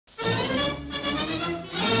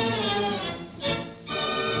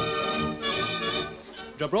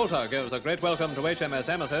Gibraltar gives a great welcome to HMS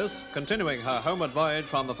Amethyst, continuing her homeward voyage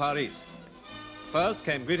from the Far East. First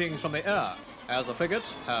came greetings from the air, as the frigate,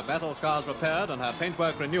 her battle scars repaired and her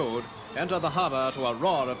paintwork renewed, entered the harbour to a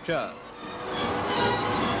roar of cheers.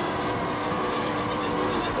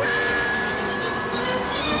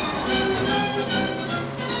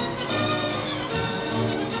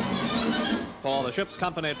 For the ship's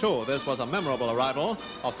company, too, this was a memorable arrival,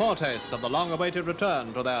 a foretaste of the long-awaited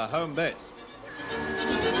return to their home base.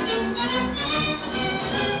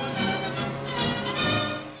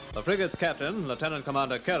 The frigate's captain,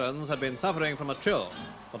 Lieut-Commander Kerans, had been suffering from a chill,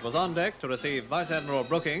 but was on deck to receive Vice Adm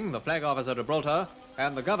Brooking, the flag officer Gibraltar,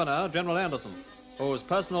 and the governor, General Anderson, whose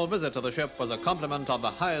personal visit to the ship was a compliment of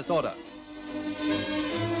the highest order.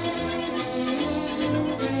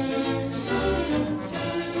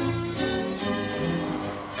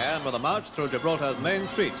 And with a march through Gibraltar's main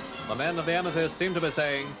street, the men of the Amethyst seemed to be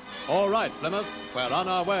saying, "All right, Plymouth, we're on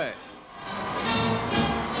our way."